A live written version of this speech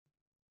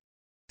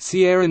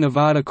Sierra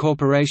Nevada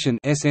Corporation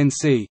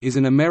 (SNC) is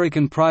an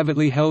American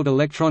privately held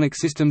electronic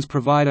systems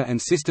provider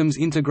and systems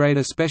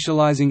integrator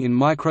specializing in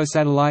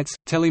microsatellites,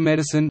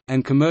 telemedicine,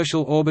 and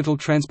commercial orbital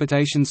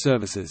transportation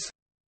services.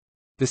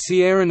 The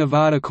Sierra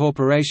Nevada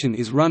Corporation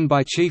is run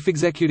by Chief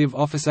Executive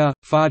Officer,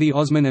 Fatih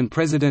Osman and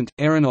President,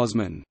 Aaron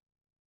Osman.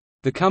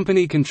 The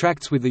company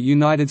contracts with the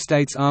United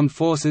States Armed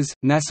Forces,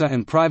 NASA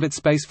and private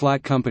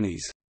spaceflight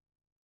companies.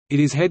 It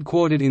is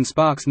headquartered in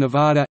Sparks,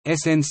 Nevada.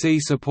 SNC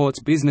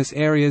supports business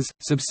areas,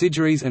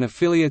 subsidiaries and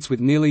affiliates with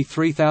nearly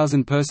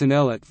 3,000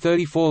 personnel at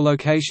 34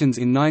 locations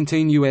in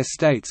 19 U.S.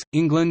 states,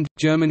 England,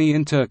 Germany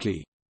and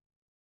Turkey.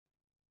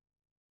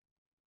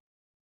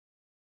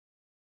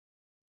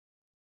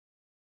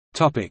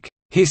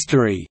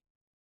 History.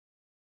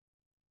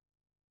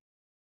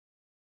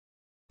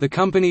 The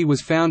company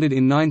was founded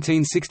in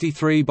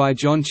 1963 by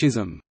John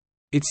Chisholm.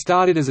 It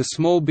started as a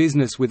small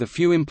business with a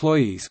few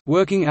employees,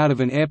 working out of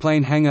an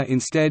airplane hangar in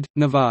Stead,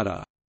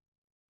 Nevada.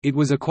 It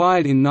was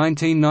acquired in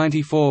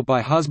 1994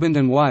 by husband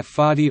and wife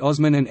Fatih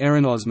Osman and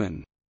Aaron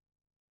Osman.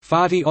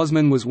 Fatih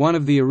Osman was one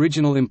of the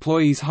original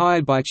employees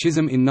hired by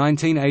Chisholm in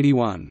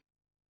 1981.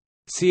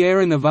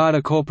 Sierra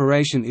Nevada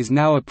Corporation is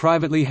now a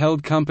privately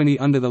held company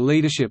under the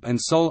leadership and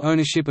sole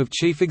ownership of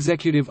Chief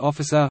Executive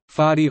Officer,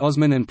 Fatih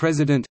Osman and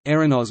President,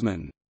 Aaron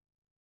Osman.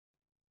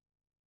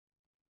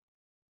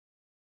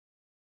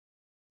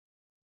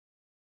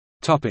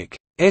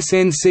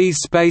 SNC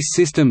Space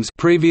Systems,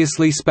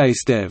 previously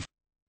SpaceDev.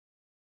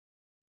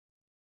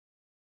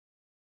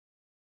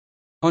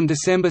 On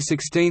December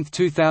 16,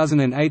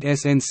 2008,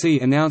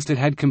 SNC announced it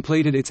had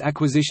completed its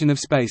acquisition of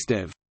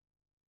SpaceDev.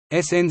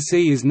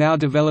 SNC is now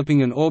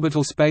developing an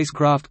orbital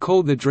spacecraft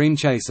called the Dream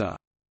Chaser.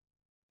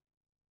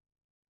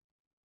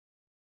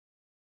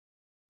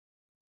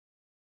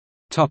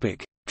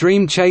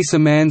 Dream Chaser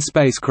manned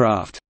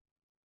spacecraft.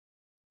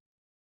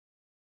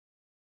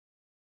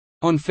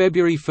 On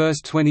February 1,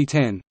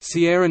 2010,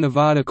 Sierra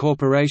Nevada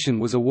Corporation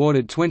was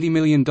awarded $20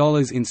 million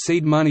in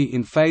seed money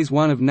in Phase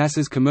 1 of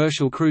NASA's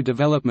Commercial Crew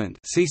Development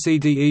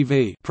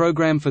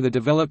program for the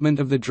development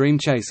of the Dream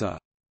Chaser.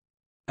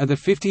 Of the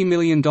 $50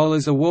 million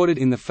awarded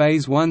in the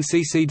Phase 1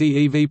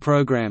 CCDEV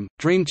program,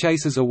 Dream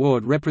Chaser's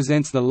award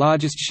represents the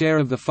largest share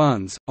of the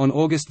funds. On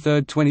August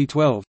 3,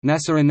 2012,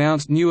 NASA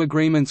announced new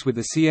agreements with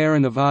the Sierra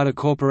Nevada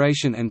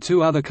Corporation and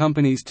two other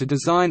companies to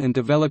design and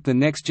develop the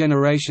next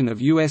generation of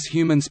U.S.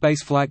 human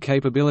spaceflight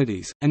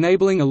capabilities,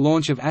 enabling a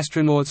launch of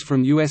astronauts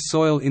from U.S.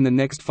 soil in the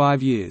next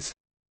 5 years.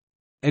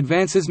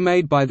 Advances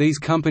made by these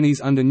companies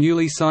under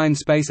newly signed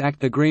Space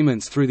Act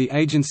agreements through the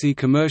agency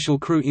Commercial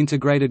Crew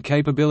Integrated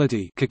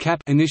Capability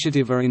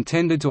initiative are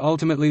intended to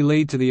ultimately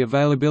lead to the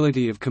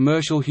availability of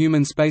commercial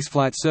human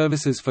spaceflight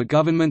services for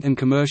government and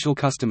commercial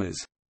customers.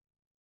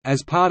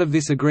 As part of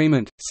this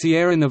agreement,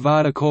 Sierra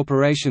Nevada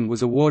Corporation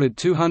was awarded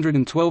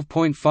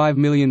 $212.5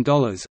 million,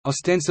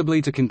 ostensibly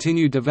to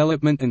continue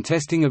development and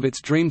testing of its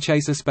Dream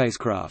Chaser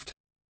spacecraft.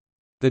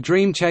 The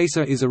Dream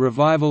Chaser is a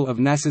revival of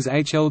NASA's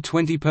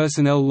HL-20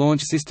 personnel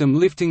launch system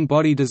lifting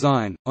body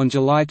design. On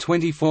July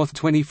 24,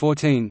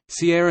 2014,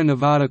 Sierra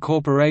Nevada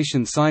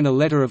Corporation signed a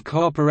letter of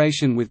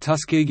cooperation with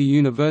Tuskegee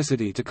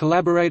University to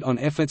collaborate on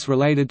efforts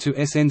related to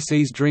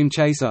SNC's Dream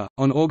Chaser.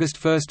 On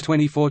August 1,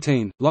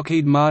 2014,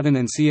 Lockheed Martin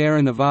and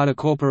Sierra Nevada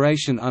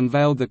Corporation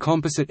unveiled the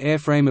composite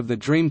airframe of the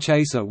Dream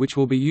Chaser, which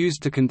will be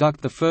used to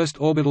conduct the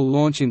first orbital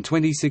launch in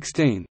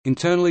 2016.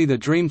 Internally, the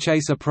Dream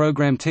Chaser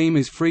program team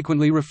is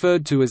frequently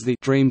referred to as the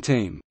Dream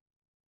Team.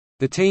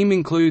 The team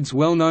includes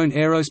well-known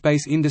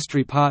aerospace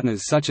industry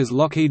partners such as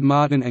Lockheed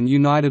Martin and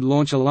United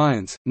Launch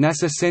Alliance,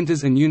 NASA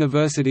centers and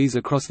universities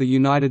across the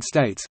United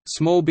States,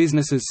 small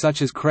businesses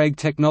such as Craig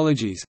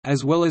Technologies,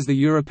 as well as the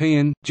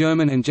European,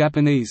 German and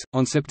Japanese.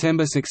 On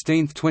September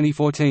 16,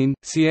 2014,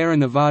 Sierra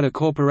Nevada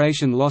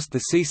Corporation lost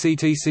the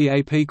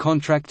CCTCAP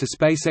contract to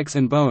SpaceX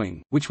and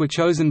Boeing, which were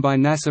chosen by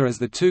NASA as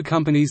the two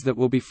companies that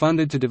will be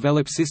funded to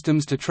develop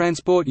systems to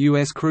transport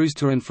U.S. crews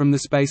to and from the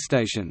space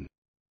station.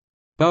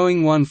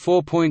 Boeing won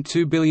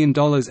 $4.2 billion and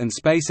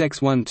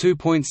SpaceX won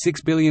 $2.6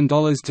 billion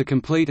to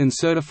complete and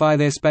certify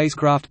their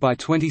spacecraft by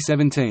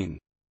 2017.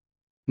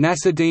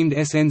 NASA deemed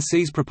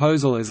SNC's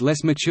proposal as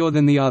less mature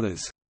than the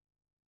others.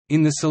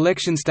 In the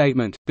selection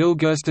statement, Bill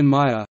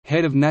Gerstenmaier,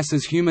 head of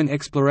NASA's Human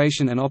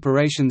Exploration and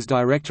Operations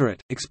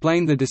Directorate,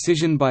 explained the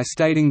decision by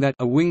stating that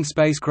a winged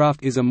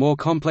spacecraft is a more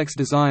complex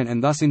design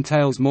and thus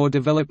entails more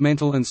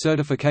developmental and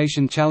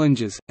certification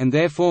challenges, and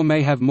therefore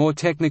may have more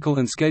technical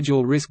and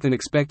schedule risk than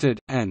expected,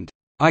 and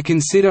I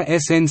consider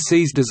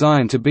SNC's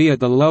design to be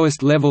at the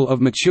lowest level of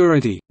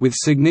maturity, with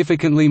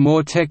significantly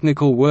more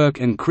technical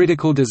work and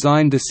critical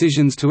design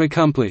decisions to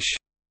accomplish.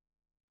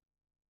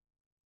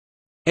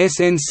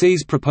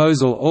 SNC's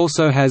proposal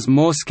also has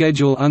more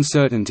schedule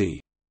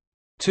uncertainty.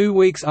 2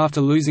 weeks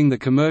after losing the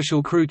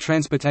Commercial Crew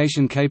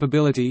Transportation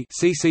Capability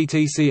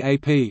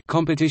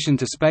competition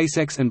to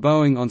SpaceX and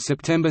Boeing on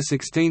September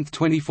 16,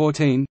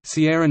 2014,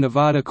 Sierra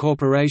Nevada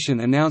Corporation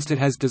announced it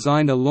has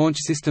designed a launch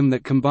system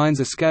that combines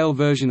a scale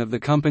version of the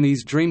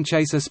company's Dream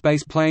Chaser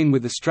space plane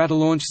with the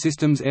Stratolaunch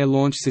Systems air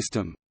launch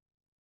system.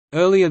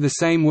 Earlier the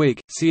same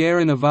week,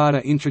 Sierra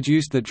Nevada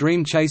introduced the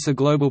Dream Chaser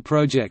Global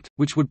Project,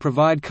 which would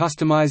provide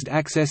customized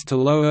access to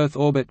low Earth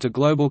orbit to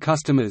global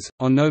customers.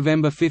 On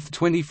November 5,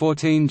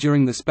 2014,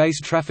 during the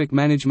Space Traffic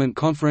Management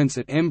Conference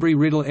at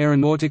Embry-Riddle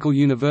Aeronautical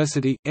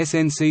University,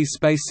 SNC's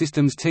Space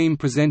Systems team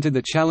presented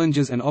the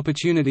challenges and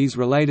opportunities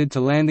related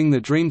to landing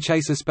the Dream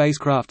Chaser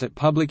spacecraft at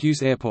public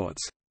use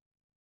airports.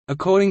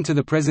 According to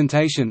the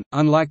presentation,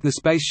 unlike the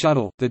Space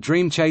Shuttle, the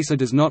Dream Chaser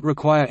does not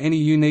require any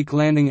unique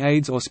landing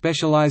aids or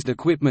specialized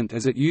equipment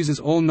as it uses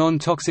all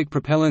non-toxic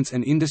propellants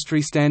and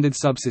industry-standard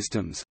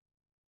subsystems.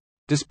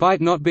 Despite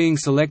not being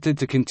selected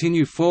to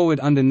continue forward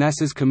under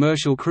NASA's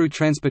Commercial Crew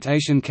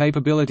Transportation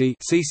Capability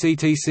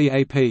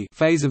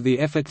phase of the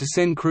effort to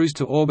send crews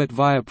to orbit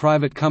via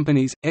private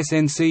companies,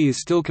 SNC is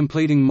still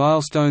completing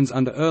milestones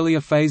under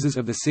earlier phases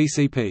of the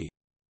CCP.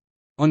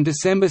 On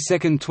December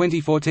 2,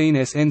 2014,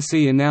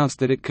 SNC announced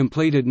that it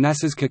completed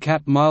NASA's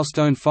CACAP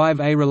Milestone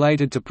 5A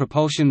related to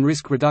propulsion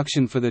risk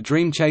reduction for the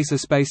Dream Chaser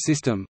space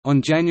system.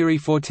 On January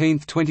 14,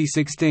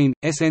 2016,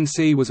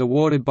 SNC was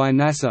awarded by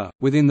NASA,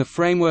 within the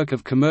framework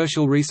of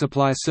commercial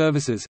resupply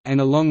services,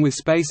 and along with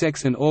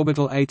SpaceX and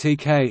Orbital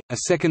ATK, a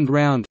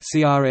second-round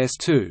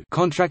CRS-2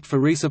 contract for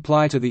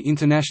resupply to the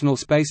International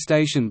Space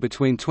Station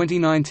between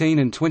 2019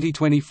 and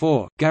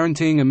 2024,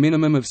 guaranteeing a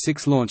minimum of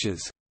 6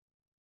 launches.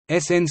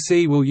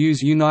 SNC will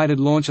use United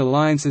Launch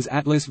Alliance's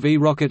Atlas V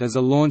rocket as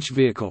a launch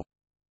vehicle.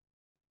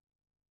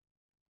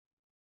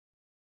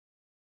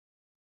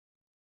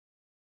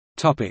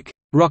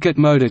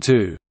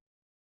 RocketMotorTwo.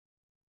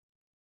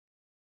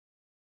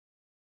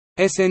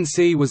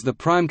 SNC was the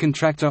prime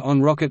contractor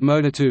on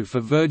RocketMotorTwo for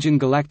Virgin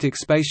Galactic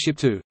Spaceship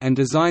Two, and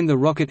designed the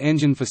rocket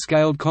engine for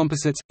scaled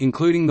composites,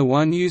 including the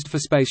one used for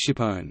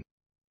SpaceshipOne.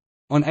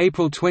 On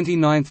April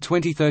 29,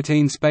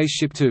 2013,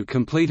 Spaceship Two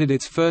completed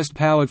its first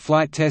powered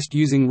flight test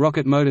using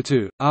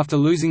RocketMotorTwo. After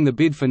losing the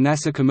bid for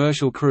NASA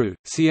Commercial Crew,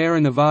 Sierra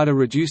Nevada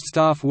reduced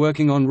staff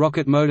working on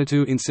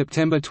RocketMotorTwo in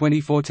September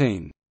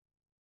 2014.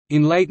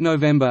 In late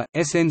November,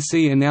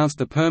 SNC announced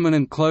the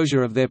permanent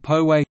closure of their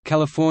Poway,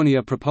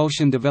 California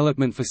propulsion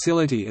development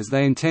facility as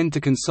they intend to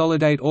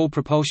consolidate all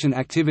propulsion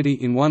activity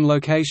in one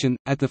location,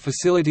 at the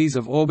facilities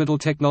of Orbital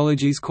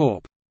Technologies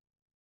Corp.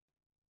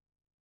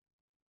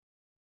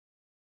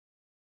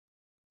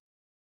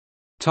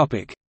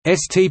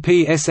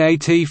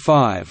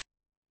 STP-SAT-5.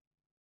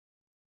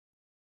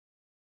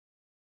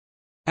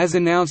 As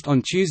announced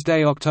on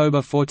Tuesday,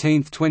 October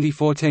 14,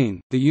 2014,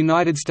 the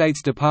United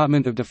States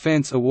Department of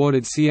Defense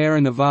awarded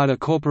Sierra Nevada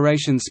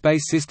Corporation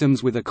Space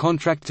Systems with a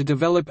contract to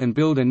develop and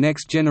build a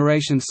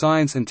next-generation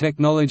science and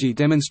technology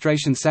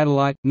demonstration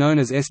satellite, known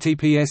as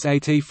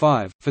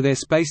STP-SAT-5, for their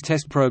space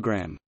test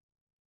program.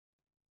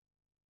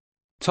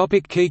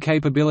 Key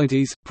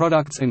capabilities,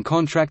 products and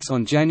contracts.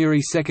 On January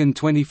 2,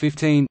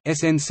 2015,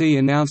 SNC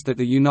announced that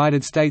the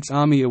United States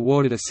Army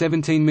awarded a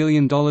 $17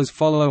 million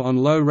follow-on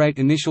low-rate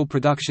initial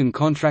production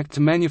contract to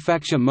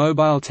manufacture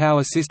mobile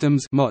tower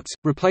systems (MOTS),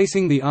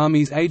 replacing the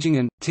Army's aging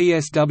and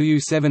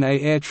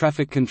TSW-7A air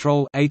traffic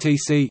control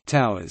 (ATC)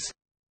 towers.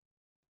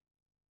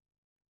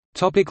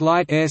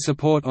 Light air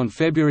support. On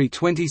February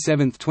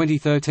 27,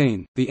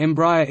 2013, the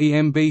Embraer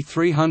EMB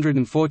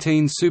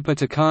 314 Super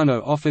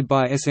Tucano, offered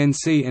by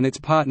SNC and its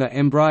partner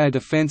Embraer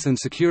Defense and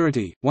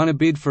Security, won a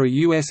bid for a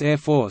U.S. Air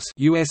Force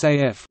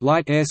 (USAF)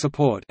 Light Air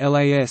Support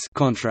 (LAS)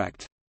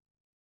 contract.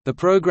 The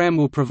program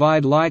will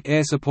provide light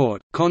air support,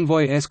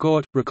 convoy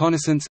escort,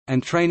 reconnaissance,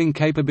 and training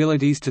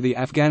capabilities to the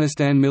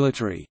Afghanistan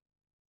military.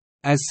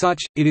 As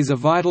such, it is a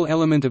vital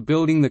element of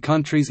building the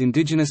country's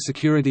indigenous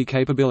security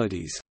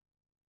capabilities.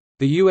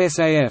 The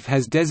USAF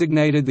has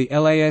designated the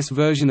LAS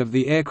version of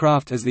the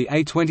aircraft as the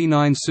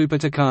A-29 Super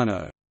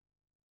Tucano.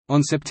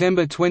 On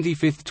September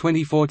 25,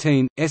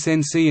 2014,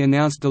 SNC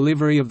announced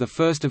delivery of the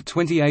first of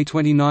 20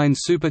 A-29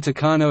 Super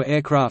Tucano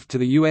aircraft to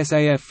the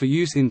USAF for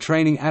use in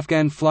training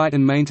Afghan flight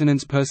and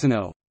maintenance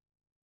personnel.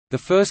 The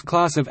first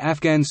class of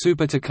Afghan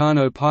Super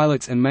Tucano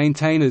pilots and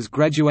maintainers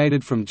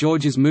graduated from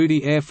George's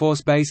Moody Air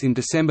Force Base in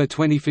December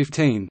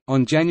 2015.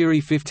 On January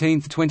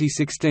 15,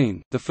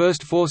 2016, the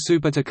first 4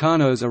 Super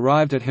Tucanos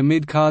arrived at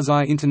Hamid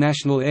Karzai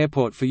International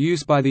Airport for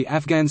use by the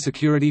Afghan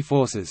security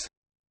forces.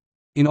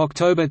 In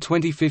October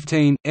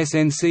 2015,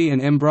 SNC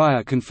and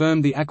Embraer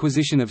confirmed the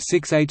acquisition of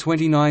 6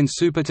 A-29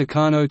 Super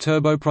Tucano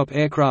turboprop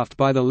aircraft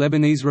by the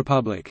Lebanese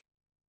Republic.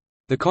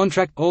 The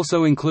contract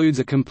also includes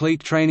a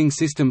complete training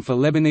system for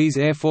Lebanese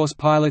Air Force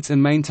pilots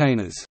and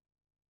maintainers.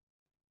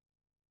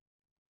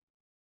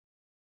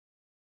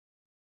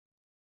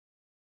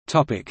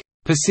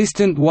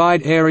 Persistent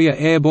Wide Area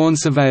Airborne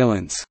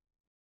Surveillance.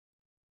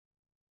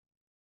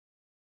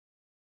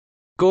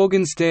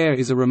 Gorgon Stare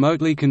is a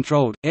remotely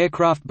controlled,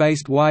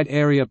 aircraft-based Wide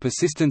Area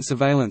Persistent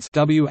Surveillance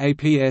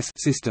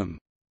system.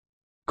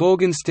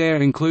 Gorgon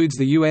Stare includes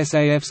the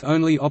USAF's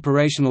only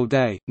operational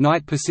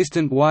day-night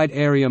persistent wide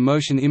area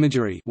motion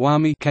imagery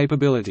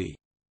capability.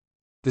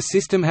 The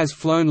system has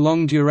flown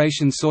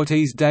long-duration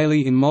sorties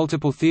daily in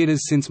multiple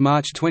theaters since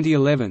March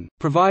 2011,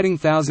 providing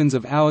thousands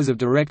of hours of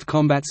direct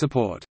combat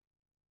support.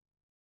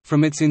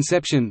 From its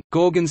inception,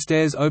 Gorgon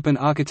Stairs open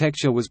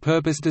architecture was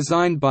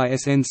purpose-designed by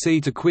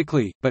SNC to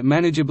quickly, but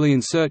manageably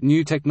insert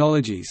new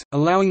technologies,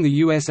 allowing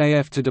the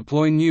USAF to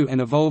deploy new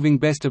and evolving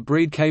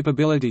best-of-breed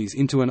capabilities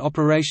into an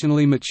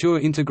operationally mature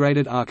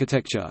integrated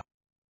architecture.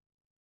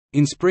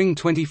 In spring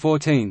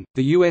 2014,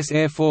 the U.S.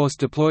 Air Force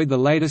deployed the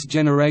latest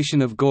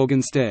generation of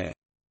Gorgon Stair.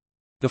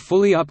 The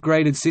fully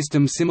upgraded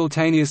system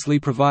simultaneously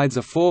provides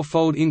a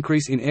 4-fold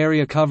increase in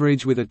area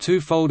coverage with a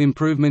 2-fold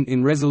improvement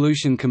in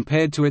resolution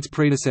compared to its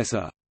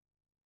predecessor.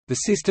 The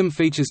system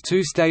features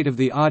 2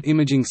 state-of-the-art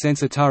imaging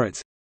sensor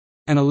turrets,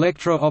 an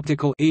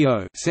electro-optical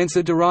 (EO)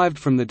 sensor derived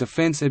from the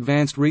Defense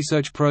Advanced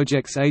Research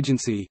Projects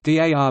Agency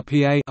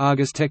 (DARPA)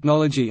 Argus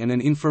technology, and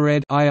an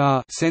infrared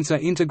 (IR) sensor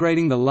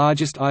integrating the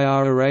largest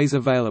IR arrays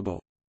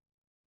available.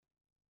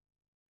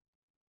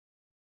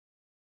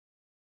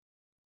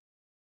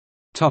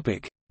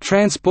 Topic: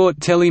 Transport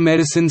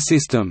telemedicine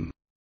system.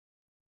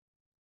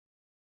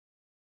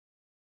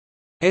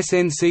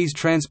 SNC's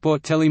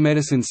Transport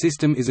Telemedicine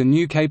System is a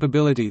new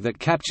capability that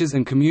captures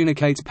and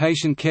communicates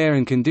patient care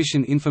and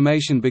condition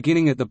information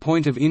beginning at the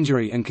point of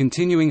injury and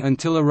continuing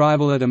until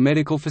arrival at a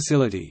medical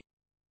facility.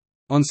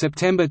 On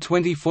September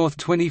 24,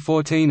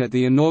 2014 at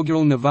the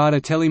inaugural Nevada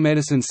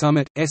Telemedicine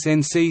Summit,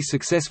 SNC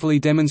successfully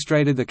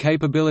demonstrated the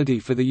capability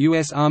for the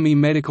U.S. Army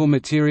Medical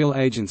Materiel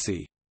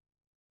Agency.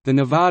 The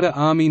Nevada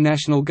Army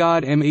National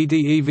Guard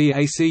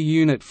MEDEVAC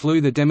unit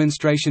flew the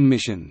demonstration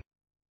mission.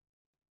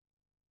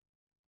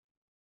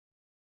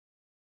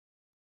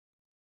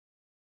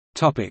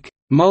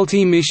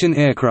 Multi-mission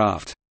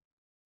aircraft.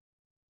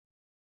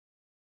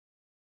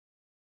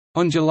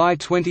 On July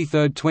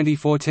 23,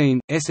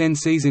 2014,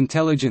 SNC's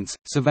Intelligence,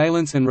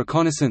 Surveillance and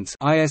Reconnaissance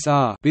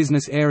 (ISR)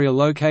 business area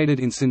located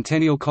in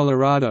Centennial,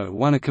 Colorado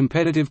won a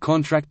competitive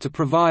contract to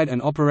provide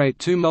and operate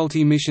 2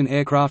 multi-mission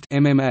aircraft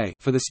 (MMA)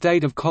 for the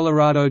State of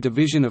Colorado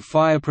Division of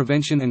Fire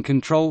Prevention and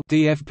Control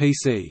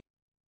 (DFPC).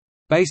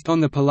 Based on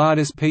the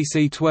Pilatus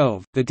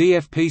PC-12, the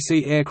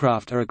DFPC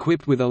aircraft are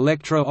equipped with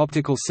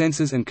electro-optical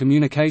sensors and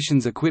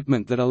communications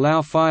equipment that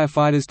allow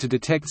firefighters to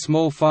detect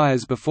small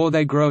fires before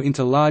they grow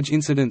into large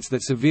incidents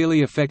that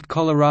severely affect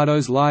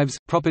Colorado's lives,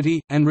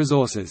 property, and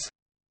resources.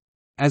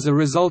 As a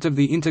result of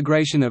the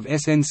integration of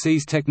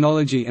SNC's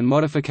technology and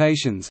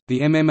modifications,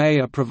 the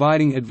MMA are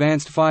providing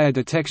advanced fire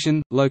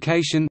detection,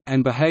 location,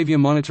 and behavior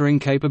monitoring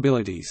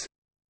capabilities.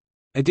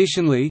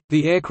 Additionally,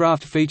 the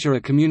aircraft feature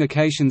a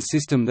communications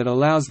system that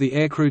allows the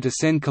aircrew to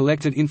send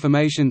collected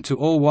information to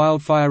all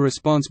wildfire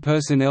response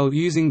personnel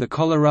using the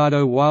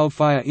Colorado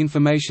Wildfire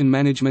Information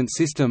Management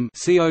System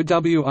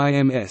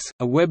 (COWIMS),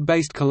 a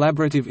web-based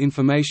collaborative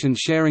information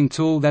sharing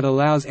tool that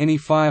allows any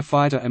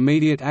firefighter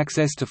immediate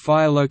access to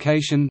fire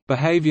location,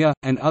 behavior,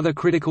 and other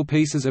critical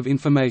pieces of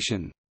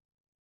information.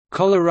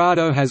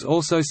 Colorado has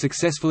also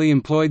successfully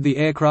employed the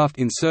aircraft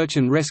in search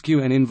and rescue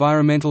and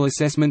environmental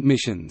assessment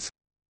missions.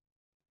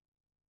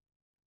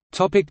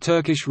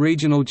 Turkish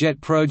Regional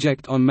Jet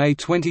Project. On May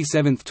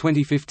 27,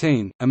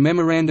 2015, a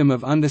Memorandum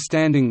of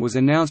Understanding was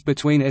announced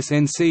between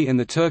SNC and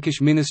the Turkish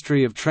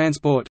Ministry of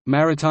Transport,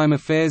 Maritime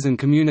Affairs and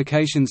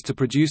Communications to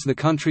produce the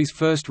country's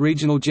first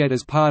regional jet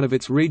as part of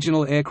its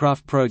regional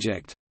aircraft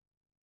project.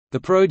 The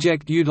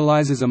project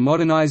utilizes a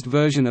modernized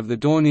version of the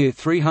Dornier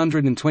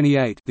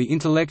 328, the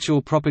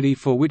intellectual property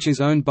for which is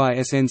owned by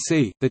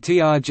SNC, the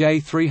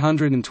TRJ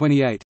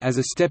 328, as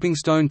a stepping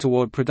stone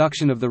toward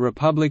production of the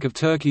Republic of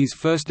Turkey's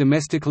first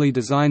domestically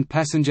designed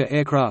passenger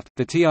aircraft,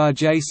 the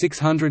TRJ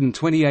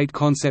 628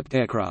 concept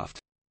aircraft.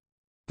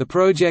 The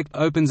project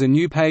opens a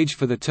new page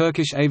for the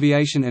Turkish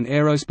aviation and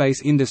aerospace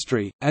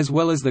industry, as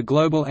well as the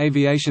global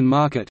aviation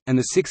market, and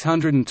the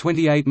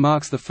 628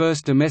 marks the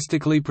first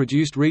domestically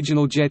produced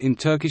regional jet in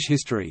Turkish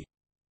history.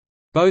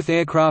 Both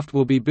aircraft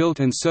will be built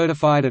and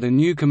certified at a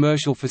new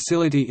commercial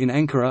facility in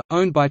Ankara,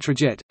 owned by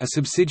Trajet, a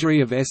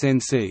subsidiary of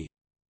SNC.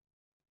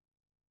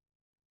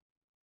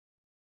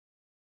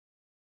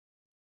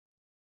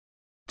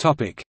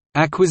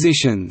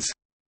 Acquisitions.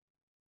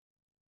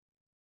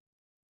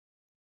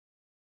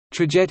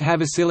 Trajet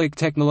Havasilik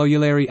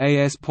Teknolojileri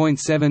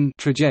AS.7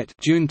 Trajet,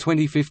 June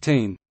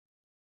 2015.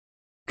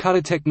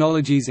 Cutter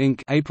Technologies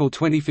Inc. April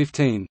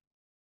 2015.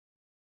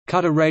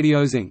 Cutter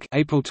Radios Inc.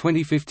 April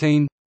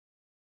 2015.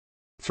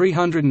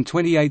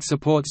 328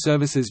 Support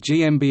Services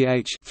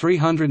GmbH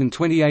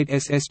 328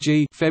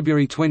 SSG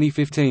February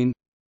 2015.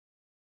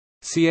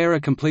 Sierra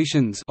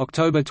Completions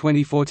October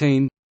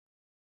 2014.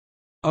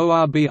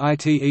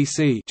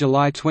 ORBITEC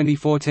July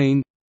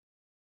 2014.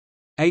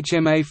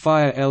 HMA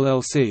Fire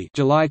LLC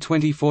July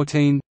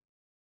 2014.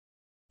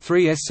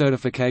 3S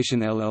Certification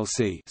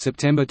LLC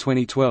September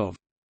 2012.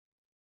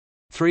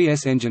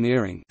 3S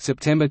Engineering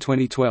September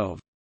 2012.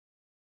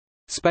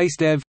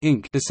 SpaceDev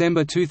Inc.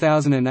 December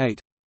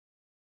 2008.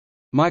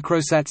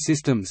 Microsat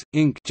Systems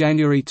Inc.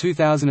 January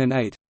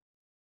 2008.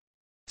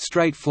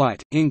 Straight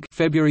Flight Inc.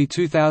 February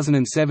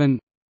 2007.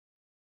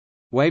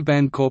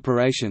 Waveband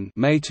Corporation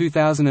May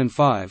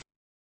 2005.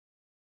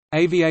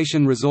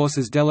 Aviation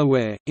Resources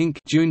Delaware Inc.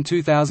 June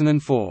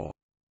 2004.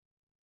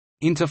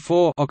 Inter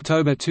 4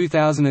 October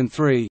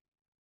 2003.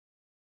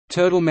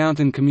 Turtle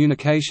Mountain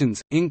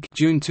Communications, Inc.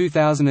 June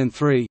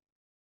 2003.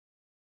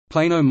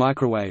 Plano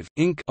Microwave,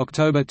 Inc.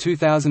 October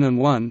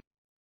 2001.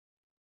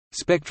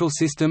 Spectral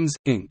Systems,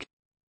 Inc.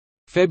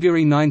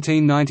 February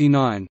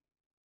 1999.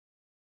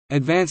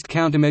 Advanced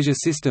Countermeasure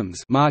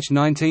Systems, March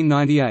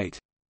 1998.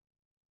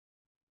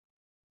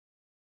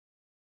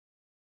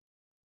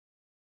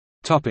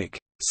 Topic.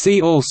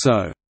 See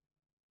also: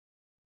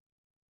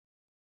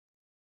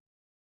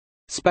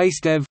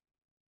 SpaceDev,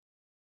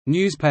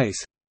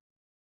 NewsPace,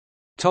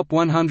 Top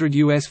 100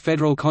 U.S.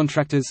 federal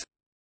contractors,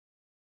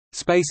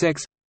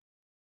 SpaceX,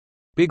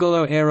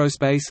 Bigelow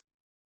Aerospace,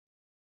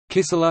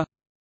 Kissela,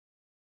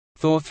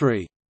 Thor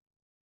 3.